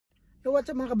Yo, what's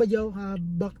up mga kabadyaw?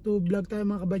 Back to vlog tayo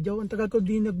mga kabadyaw. Ang tagal ko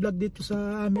din nag-vlog dito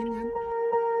sa amin yan.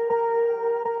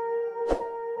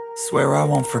 Swear I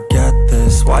won't forget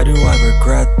this, why do I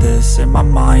regret this? In my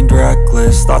mind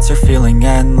reckless, thoughts are feeling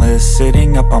endless.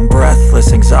 Sitting up I'm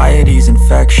breathless, anxiety's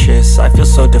infectious. I feel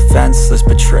so defenseless,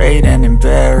 betrayed and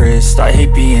embarrassed. I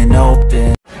hate being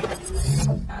open.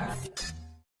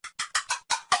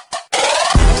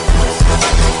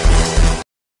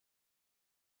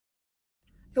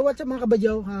 Yo, what's up mga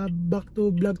kabadyaw? Back to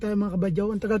vlog tayo mga kabadyaw.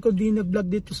 Ang tagal ko din nag-vlog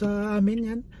dito sa amin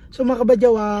yan. So mga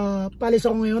kabadyaw, palis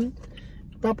ako ngayon.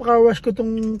 Papaka-wash ko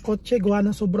tong kotse, gawa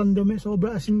ng sobrang dumi,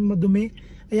 sobrang asim madumi.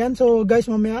 Ayan, so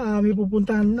guys, mamaya may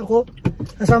pupuntahan ako.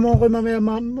 Kasama ko mamaya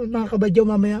mga kabadyaw,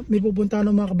 mamaya may pupuntahan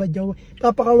ng mga kabadyaw.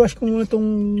 Papaka-wash ko muna tong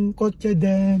kotse,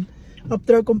 then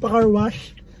after kong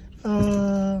paka-wash,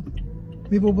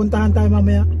 may pupuntahan tayo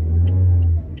mamaya.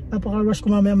 Papaka-wash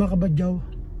ko mamaya mga kabadyaw.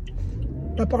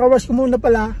 Papaka-wash ko muna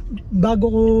pala bago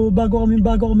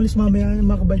ako umalis mamaya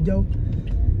mga kabadyaw.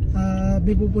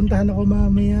 May pupuntahan ako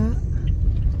mamaya.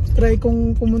 Try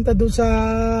kong pumunta doon sa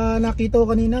nakita ko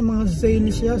kanina, mga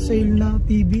sale na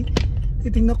TV.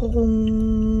 Titingnan ko kung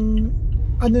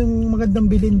ano yung magandang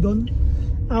bilhin doon.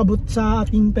 Abot sa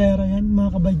ating pera yan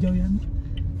mga kabadyaw yan.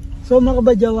 So mga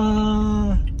kabadyaw,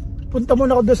 punta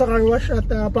muna ako doon sa car wash at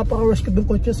papaka-wash ko doon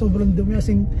kotse. Sobrang dumi,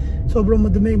 asing sobrang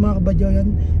madumi mga kabadyaw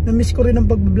yan. Na-miss ko rin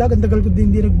ang pag-vlog, ang tagal ko din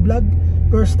hindi nag-vlog.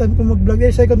 First time ko mag-vlog,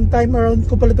 second time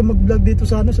around ko pala ito mag-vlog dito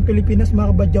sa Pilipinas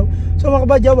mga kabadyaw. So mga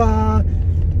kabadyaw,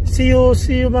 see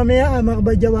you mamaya mga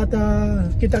kabadyaw at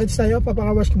kita-kits tayo.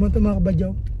 Papaka-wash ko muna ito mga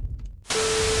kabadyaw.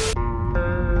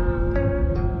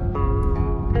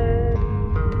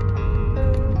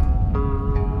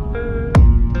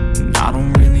 I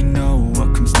don't really know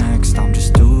what comes next, I'm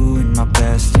just doing my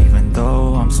best even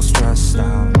though I'm so stressed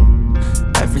out.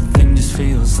 Everything just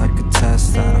feels like a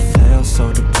test that I fail,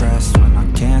 so depressed when I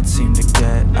can't seem to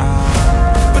get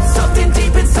out. But something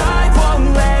deep inside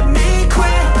won't let me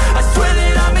quit. I swear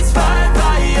that I'm inspired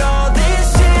by all this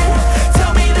shit.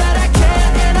 Tell me that I can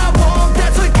and I won't,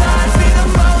 that's what guides me the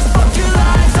most. Fuck your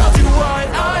lies, I'll do what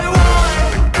I want.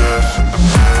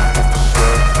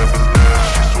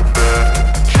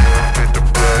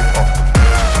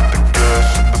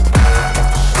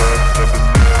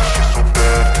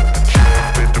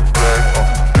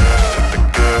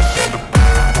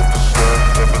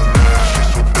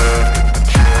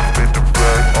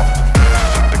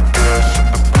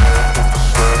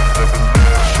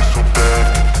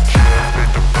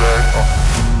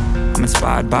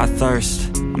 By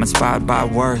thirst, I'm inspired by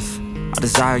worth. I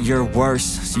desire your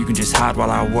worst, so you can just hide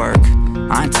while I work.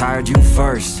 I ain't tired, you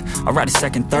first. I'll write a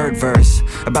second, third verse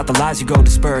about the lies you go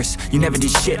disperse. You never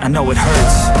did shit, I know it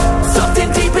hurts.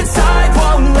 Something deep inside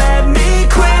won't let me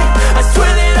quit. I swear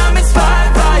that I'm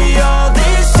inspired by all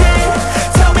this shit.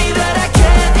 Tell me that I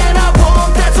can and I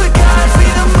won't, that's what guides me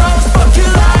the most. Fuck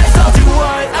your lies, I'll do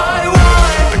what I want.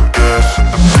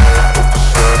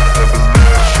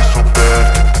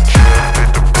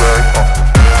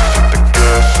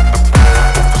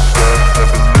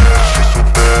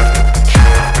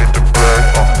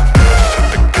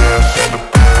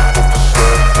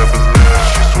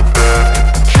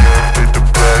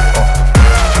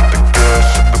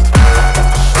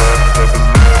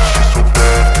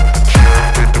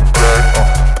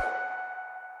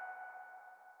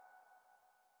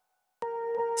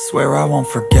 Swear I won't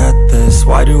forget this,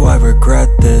 why do I regret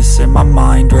this? In my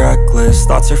mind reckless,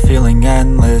 thoughts are feeling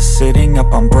endless. Sitting up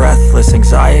I'm breathless,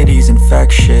 anxiety's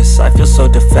infectious. I feel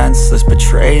so defenseless,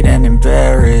 betrayed and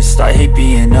embarrassed. I hate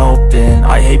being open,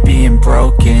 I hate being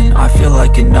broken. I feel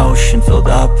like an ocean filled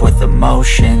up with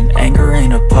emotion. Anger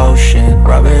ain't a potion,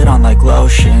 rub it on like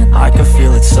lotion. I can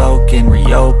feel it soaking,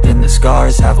 reopen, the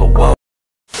scars have awoken.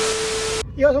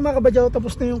 Yo, so mga kabadyaw,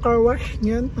 tapos na yung car wash.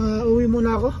 Ngayon, uwi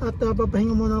muna ako at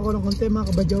papahinga muna ako ng konti mga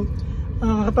kabadyaw.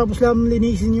 Kakatapos lang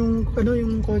linisin yung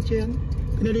kotse yan.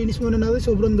 Pinalinis muna natin,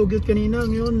 sobrang dugyot kanina.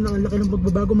 Ngayon, laki ng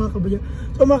pagbabago mga kabadyaw.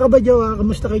 So mga kabadyaw,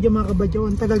 kamusta kayo mga kabadyaw?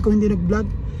 Ang tagal ko hindi nag-vlog.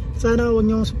 Sana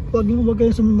huwag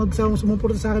kayong magsawang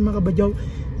sumuporta sa akin mga kabadyaw.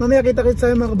 Mamaya kita-kits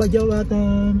tayo mga kabadyaw at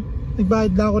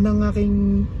nagbayad na ako ng aking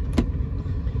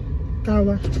car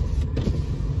wash.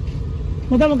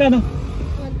 Madam, magkano?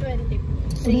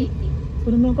 380.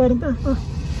 Pwede mo yung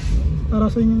 40. Para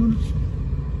sa inyo muna.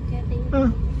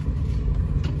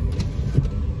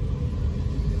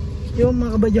 Yung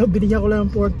mga kabadyaw, binigyan ko lang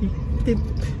ng 40 tip.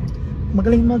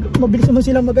 Magaling mabilis naman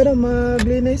sila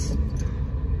maglinis.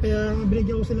 Kaya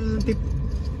binigyan ko sila ng tip.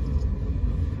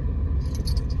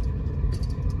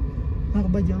 Mga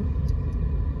kabadyaw.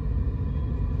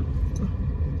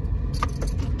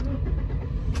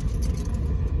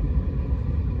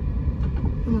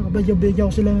 mga kabadyaw, bigyan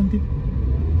ko sila ng tip.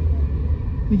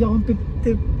 Bigyan ko ng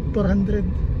tip 400.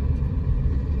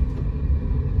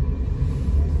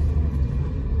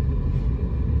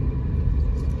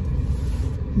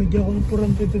 Bigyan ko ng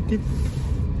 400 tip.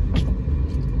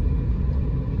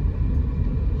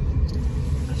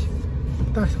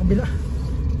 Taas sa kabila.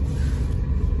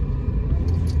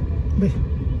 Bay.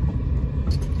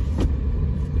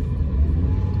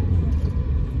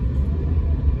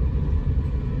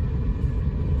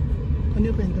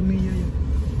 Ano pa yung tamiya yun?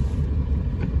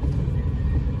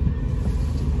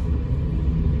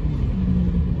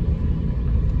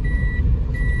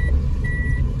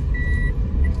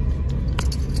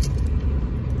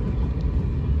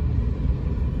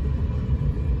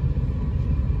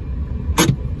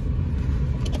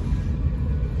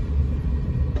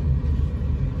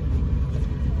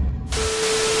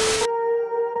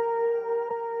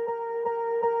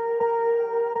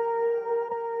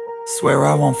 Swear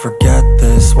I won't forget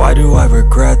this, why do I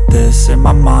regret this? In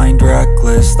my mind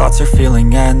reckless, thoughts are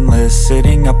feeling endless.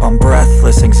 Sitting up, I'm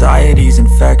breathless, anxiety's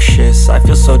infectious. I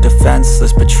feel so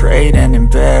defenseless, betrayed and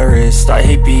embarrassed. I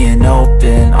hate being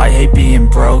open, I hate being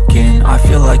broken. I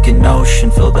feel like an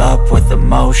ocean filled up with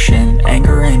emotion.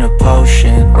 Anger ain't a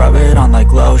potion, rub it on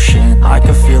like lotion. I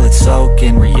can feel it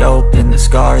soaking, reopen, the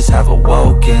scars have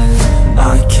awoken.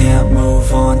 I can't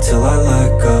move on till I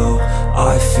let go.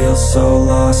 I feel so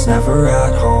lost, never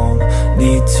at home.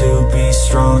 Need to be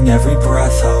strong, every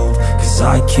breath hold. Cause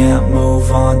I can't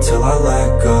move on till I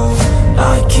let go.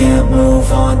 I can't move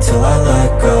on till I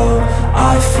let go.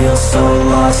 I feel so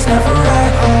lost, never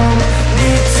at home.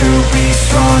 Need to be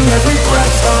strong, every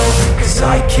breath hold. Cause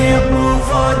I can't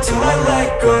move on till I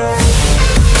let go.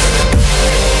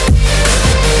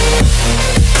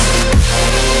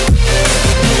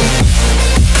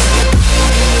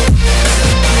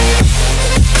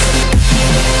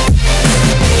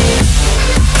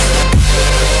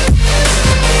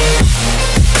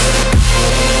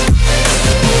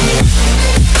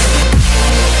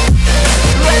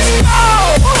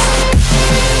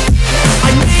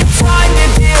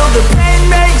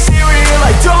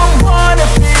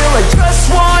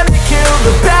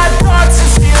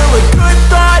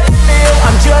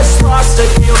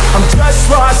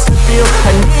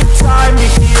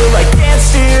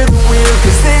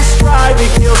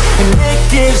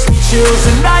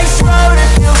 A nice road to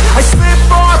feel. I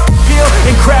slip off the peel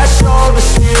and crash all the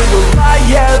steel. Will I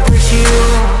ever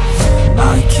heal?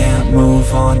 I can't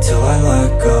move on till I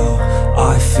let go.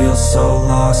 I feel so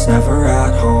lost, never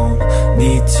at home.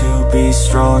 Need to be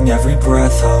strong, every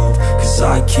breath hold. Cause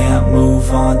I can't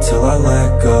move on till I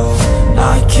let go.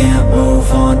 I can't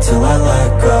move on till I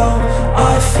let go.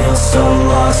 I feel so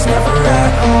lost, never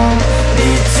at home.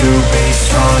 Need to be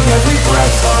strong, every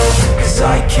breath hold. Cause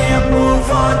I can't move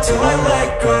on till I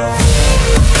let go.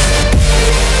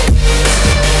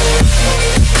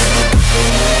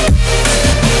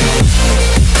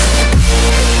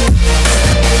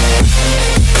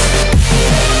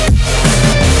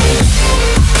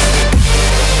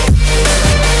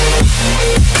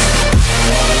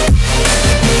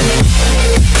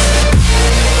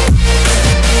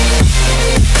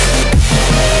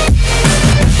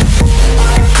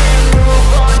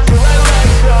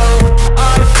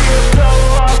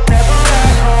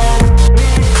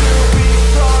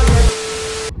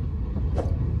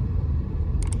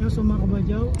 So mga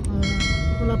kabadyaw,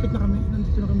 malapit na kami,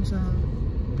 nandito na kami sa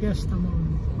Fiesta Mall.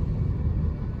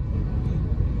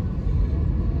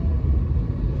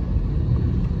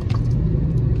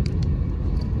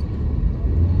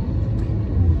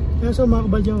 So mga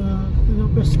kabadyaw, sa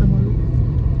Fiesta Mall,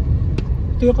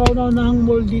 ito yung kauna-unahang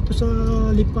mall dito sa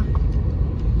Lipa.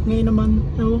 Ngayon naman,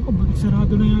 ewan ko bakit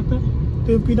sarado na yata.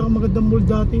 Ito yung pinakamagandang mall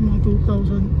dati, mga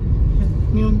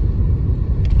 2000. Ngayon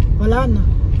wala na,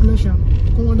 ano siya,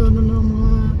 kung ano-ano na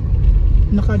mga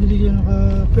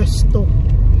naka-pesto,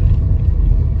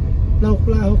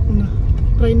 lahok-lahok na.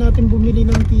 Try natin bumili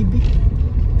ng TV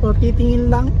or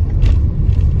titingin lang,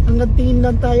 hanggang tingin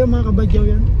lang tayo mga kabadyaw.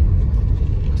 Yan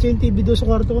kasi yung TV doon sa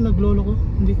kwarto ko, naglolo ko,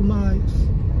 hindi ko maayos.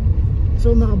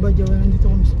 So mga kabadyaw, nandito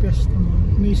kami sa Fiesta Mall.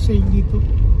 May sale dito,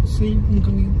 sale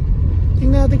hanggang yun.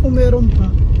 Tingnan natin kung meron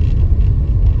pa.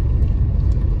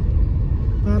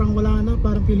 Parang wala na,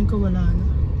 parang feeling ko wala na.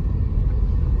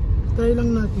 Try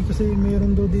lang natin kasi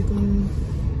meron daw dito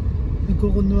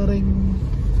nagkukunwaring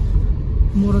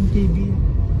murang TV.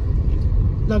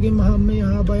 Laging may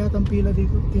haba yata ang pila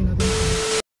dito. Tingnan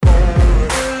natin.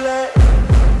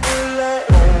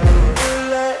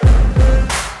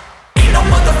 Ain't no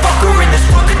motherfucker in this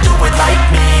world could do it like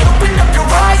me. Open up your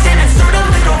eyes and insert a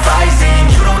little rising.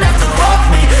 You don't have to love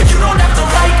me, you don't have to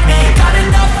like me. Got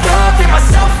enough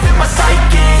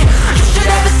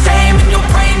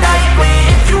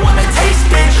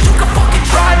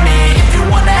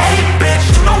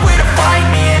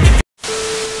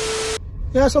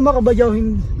Kaso mga kabadyaw,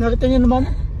 nakita niyo naman,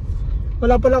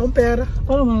 wala pala akong pera.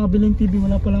 Paano mga kabiling TV,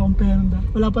 wala pala akong pera.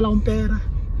 Wala pala akong pera.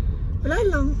 Wala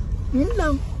lang, yun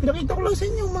lang. Pinakita ko lang sa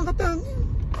inyo mga katangin.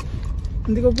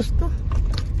 Hindi ko gusto.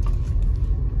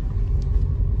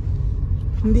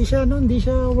 Hindi siya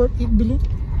worth it bilhin.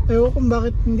 Ewan kung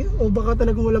bakit hindi, o baka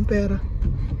talagang walang pera.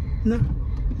 Na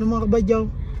mga kabadyaw.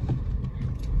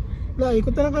 Wala,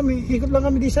 ikot lang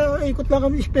kami sa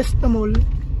Fiesta Mall.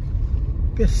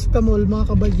 Fiesta Mall mga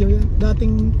kabadyaw yan.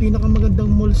 Dating pinakamagandang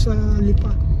mall sa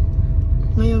Lipa.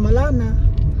 Ngayon wala na.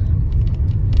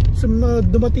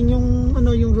 Dumating yung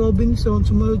Robinson,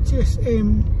 sumunod si SM.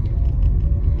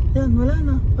 Yan, wala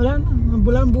na.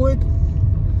 Wala ang buhay ito.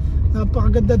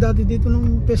 Napakaganda dati dito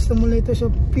ng Fiesta Mall na ito.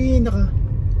 So pinaka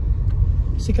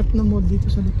sikat na mall dito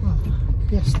sa Lipa.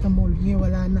 Fiesta Mall. Ngayon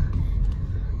wala na.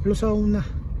 Lusaw na.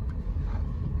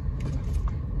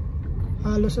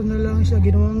 Halos na lang siya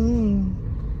ginawang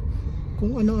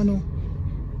kung ano-ano.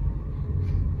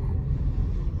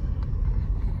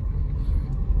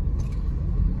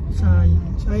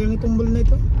 Sayang itong mall na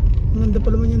ito. Ang ganda pa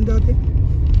naman yan dati.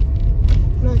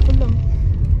 Wala, ito lang.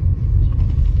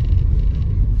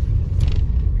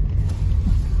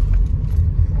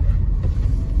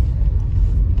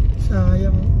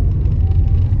 Sayang.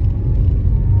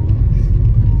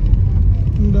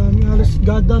 Ang dami, halos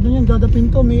gada na yan, gada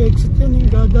pinto, may exit yan eh,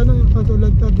 gada na,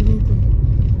 katulad tabi dito.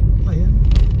 Ayan,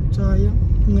 sayang,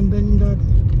 ang ganda yung dati.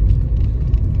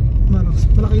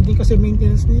 Malaki din kasi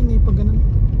maintenance na yun eh, pag ganun.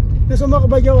 Nasa mga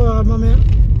kabadyaw, mamaya,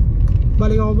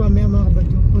 balik ako mamaya mga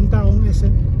kabadyaw, punta akong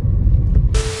SM.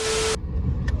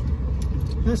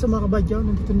 Nasa mga kabadyaw,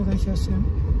 nandito na kayo sa SM.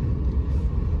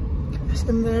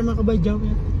 SM na rin mga kabadyaw,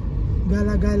 yan.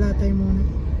 Gala-gala tayo muna.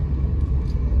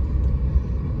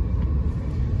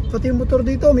 Pati yung motor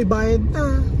dito may bayad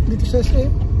na. Dito sa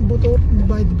SM motor may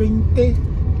bayad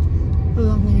 20.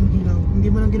 Wala nga yung hilaw. Hindi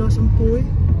mo lang ginawa 10 eh.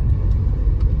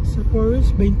 Sa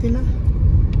Forest 20 na.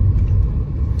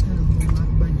 Alam mo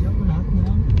mga badyaw, lahat na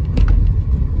lang.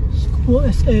 School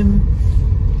SM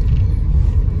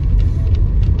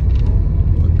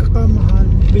pagkakamahal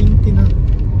 20 na.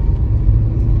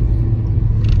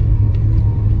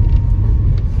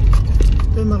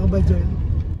 Ito yung mga kabadyaw yan.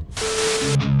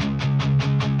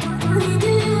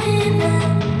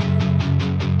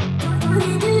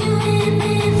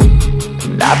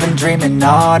 I've been dreaming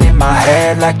on in my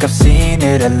head like I've seen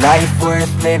it. A life worth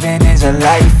living is a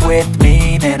life with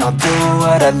meaning. I'll do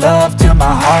what I love till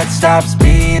my heart stops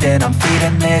beating. I'm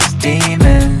feeding this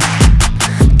demon.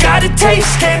 Got a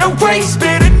taste, can't erase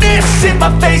bitterness in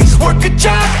my face. Work a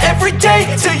job every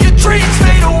day till your dreams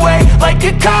fade away. Like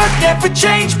a card, never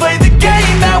change, play the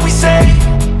game that we say.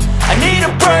 I need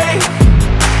a break.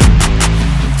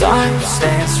 I'm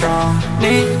staying strong,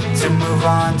 need to move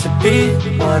on to be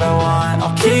what I want.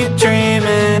 I'll keep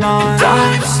dreaming on.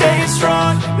 I'm staying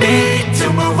strong, need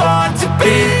to move on to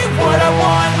be what I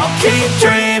want. I'll keep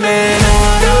dreaming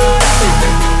on.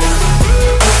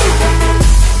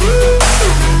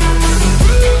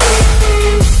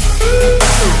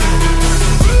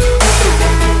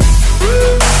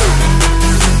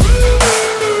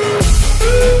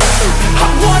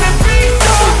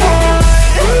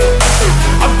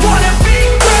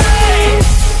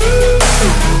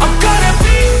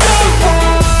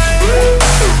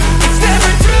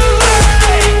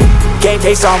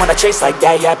 Face on when I chase like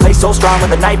that. Yeah, I play so strong with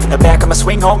a knife in the back. I'ma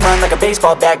swing home run like a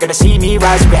baseball bat. Gonna see me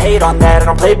rise, you can hate on that. I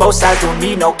don't play both sides, doing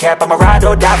me no cap. I'ma ride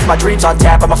or die for my dreams on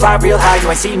tap. I'ma fly real high, you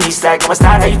ain't see me slack. No, it's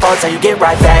not how you fall, it's how you get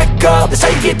right back up. That's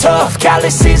how you get tough.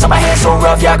 Calluses on my hands so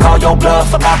rough, yeah, I call your bluff.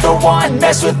 I'm not the one,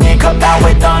 mess with me, come out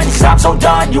with none. Cause I'm so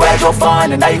done, you had your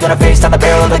fun. And now you're gonna face down the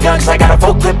barrel of the gun. Cause I got a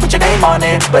full clip, put your name on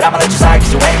it. But I'ma let you slide cause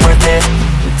you ain't worth it.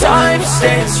 I'm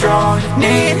staying strong,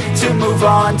 need to move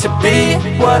on to be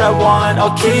what I want.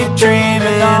 I'll keep dreaming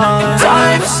on.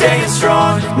 I'm staying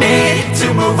strong, need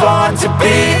to move on to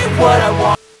be what I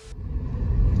want.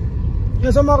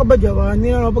 Yan sa mga kabadyaw, hindi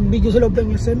na nakapag-video sa loob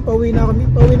ng SM. Pauwi na kami.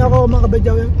 Pauwi na ako mga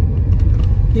kabadyaw yan.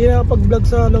 Hindi na nakapag-vlog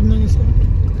sa loob ng SM.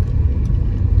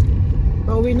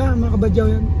 Pauwi na mga kabadyaw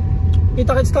yan.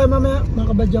 Kita-kits tayo mamaya mga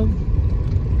kabadyaw.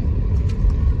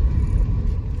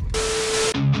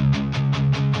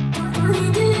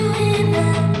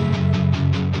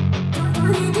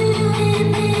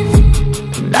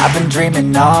 I've been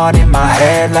dreaming on in my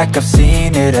head like I've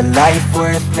seen it. A life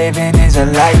worth living is a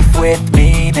life with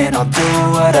meaning. I'll do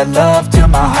what I love till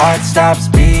my heart stops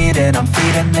beating. I'm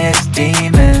feeding this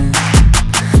demon.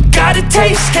 Got a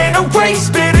taste, can't erase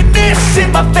bitterness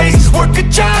in my face. Work a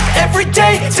job every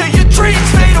day till your dreams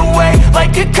fade away.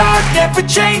 Like a card, never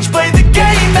change, play the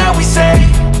game that we say.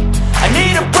 I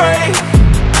need a break.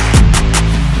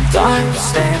 I'm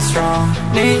staying strong,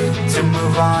 need to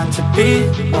move on to be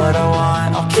what I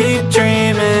want. I'll keep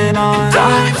dreaming on.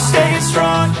 I'm staying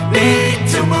strong, need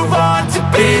to move on to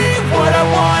be what I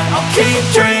want. I'll keep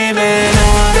dreaming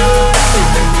on.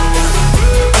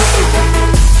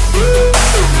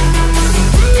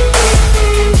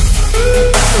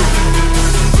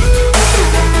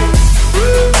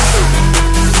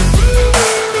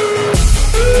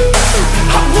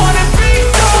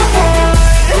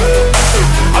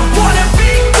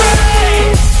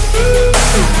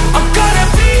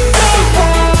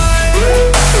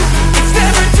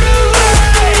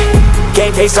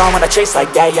 Game face on when I chase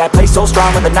like that. Yeah, I play so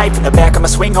strong with a knife in the back. I'ma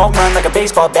swing home run like a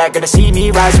baseball bat. Gonna see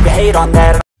me rise if you hate on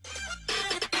that.